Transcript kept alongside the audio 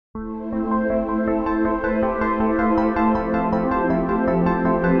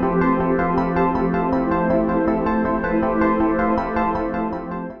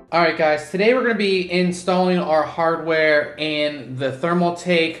Alright guys, today we're going to be installing our hardware in the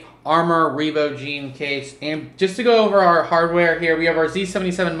Thermaltake Armor Revo Gene case. And just to go over our hardware here, we have our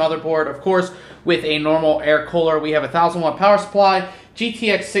Z77 motherboard, of course, with a normal air cooler. We have a 1000 watt power supply,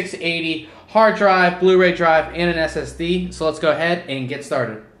 GTX 680, hard drive, Blu-ray drive, and an SSD. So let's go ahead and get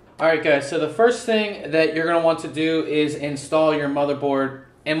started. Alright guys, so the first thing that you're going to want to do is install your motherboard.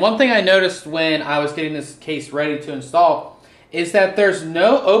 And one thing I noticed when I was getting this case ready to install is that there's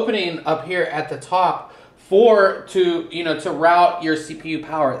no opening up here at the top to route your CPU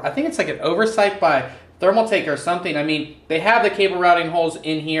power. I think it's like an oversight by Thermaltake or something. I mean, they have the cable routing holes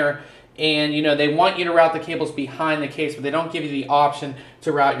in here, and they want you to route the cables behind the case, but they don't give you the option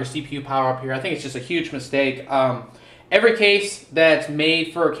to route your CPU power up here. I think it's just a huge mistake. Every case that's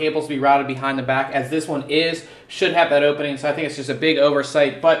made for cables to be routed behind the back, as this one is, should have that opening, so I think it's just a big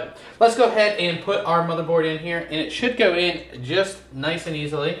oversight. But let's go ahead and put our motherboard in here, and it should go in just nice and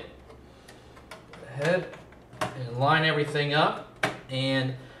easily. Go ahead and line everything up,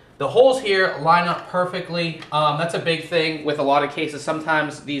 and the holes here line up perfectly. That's a big thing with a lot of cases.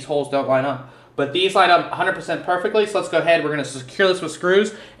 Sometimes these holes don't line up, but these line up 100% perfectly, so let's go ahead. We're going to secure this with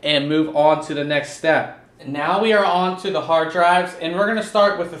screws and move on to the next step. Now we are on to the hard drives, and we're going to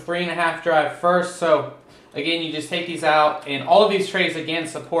start with the 3.5 drive first. So again, you just take these out, and all of these trays again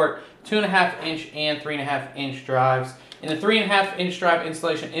support 2.5 inch and 3.5 inch drives. And the 3.5 inch drive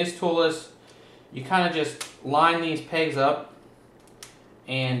installation is toolless. You kind of just line these pegs up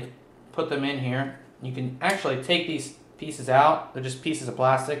and put them in here. You can actually take these pieces out. They're just pieces of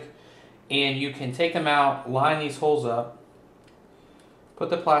plastic, and you can take them out, line these holes up, put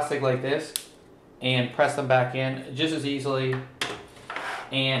the plastic like this, and press them back in just as easily.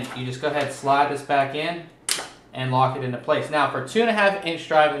 And you just go ahead, slide this back in, and lock it into place. Now for 2.5 inch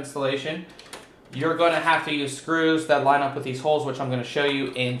drive installation, you're going to have to use screws that line up with these holes, which I'm going to show you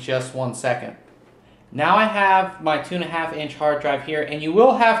in just 1 second. Now I have my 2.5 inch hard drive here, and you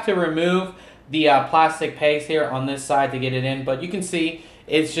will have to remove the plastic pegs here on this side to get it in, but you can see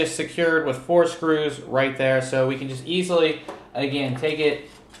it's just secured with 4 screws right there, so we can just easily, again, take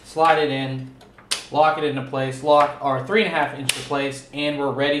it, slide it in, lock it into place, lock our 3.5 inch to place, and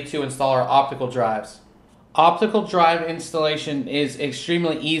we're ready to install our optical drives. Optical drive installation is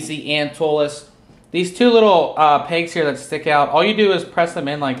extremely easy and toolless. These two little pegs here that stick out, all you do is press them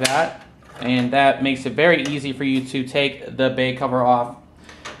in like that, and that makes it very easy for you to take the bay cover off.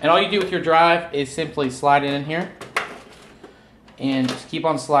 And all you do with your drive is simply slide it in here, and just keep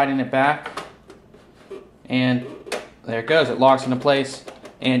on sliding it back, and there it goes, it locks into place,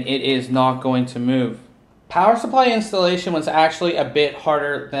 and it is not going to move. Power supply installation was actually a bit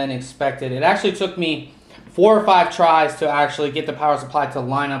harder than expected. It actually took me 4 or 5 tries to actually get the power supply to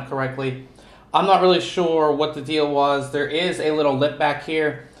line up correctly. I'm not really sure what the deal was. There is a little lip back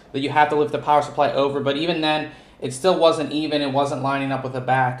here that you have to lift the power supply over, but even then, it still wasn't even. It wasn't lining up with the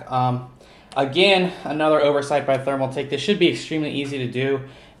back. Again, another oversight by Thermaltake. This should be extremely easy to do,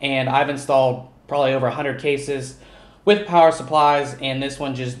 and I've installed probably over 100 cases with power supplies, and this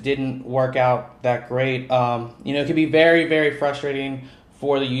one just didn't work out that great. It can be very, very frustrating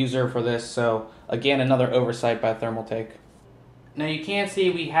for the user for this. So again, another oversight by Thermaltake. Now you can see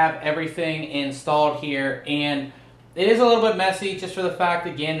we have everything installed here, and it is a little bit messy just for the fact,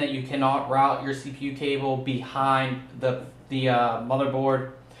 again, that you cannot route your CPU cable behind the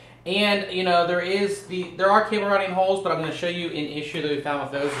motherboard. And there are cable routing holes, but I'm going to show you an issue that we found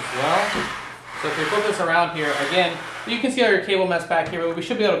with those as well. So if we put this around here, again, you can see all your cable mess back here, but we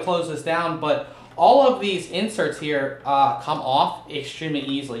should be able to close this down. But all of these inserts here come off extremely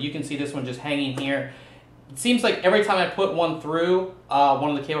easily. You can see this one just hanging here. It seems like every time I put one through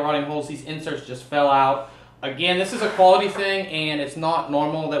one of the cable routing holes, these inserts just fell out. Again, this is a quality thing, and it's not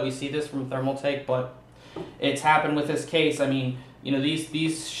normal that we see this from Thermaltake, but it's happened with this case. I mean,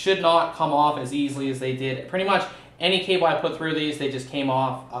 these should not come off as easily as they did. Pretty much any cable I put through these, they just came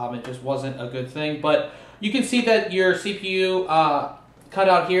off. It just wasn't a good thing. But you can see that your CPU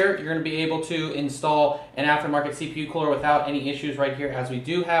cutout here, you're going to be able to install an aftermarket CPU cooler without any issues right here, as we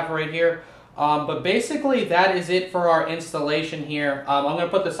do have right here. But basically, that is it for our installation here. I'm going to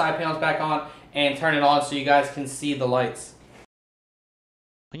put the side panels back on and turn it on so you guys can see the lights.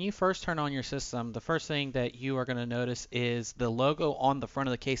 When you first turn on your system, the first thing that you are going to notice is the logo on the front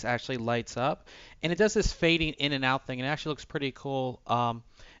of the case actually lights up, and it does this fading in and out thing. It actually looks pretty cool. And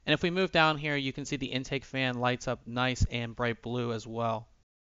if we move down here, you can see the intake fan lights up nice and bright blue as well.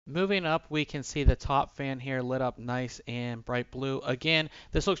 Moving up, we can see the top fan here lit up nice and bright blue. Again,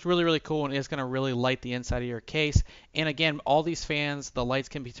 this looks really, really cool, and it's going to really light the inside of your case. And again, all these fans, the lights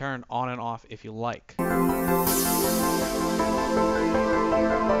can be turned on and off if you like.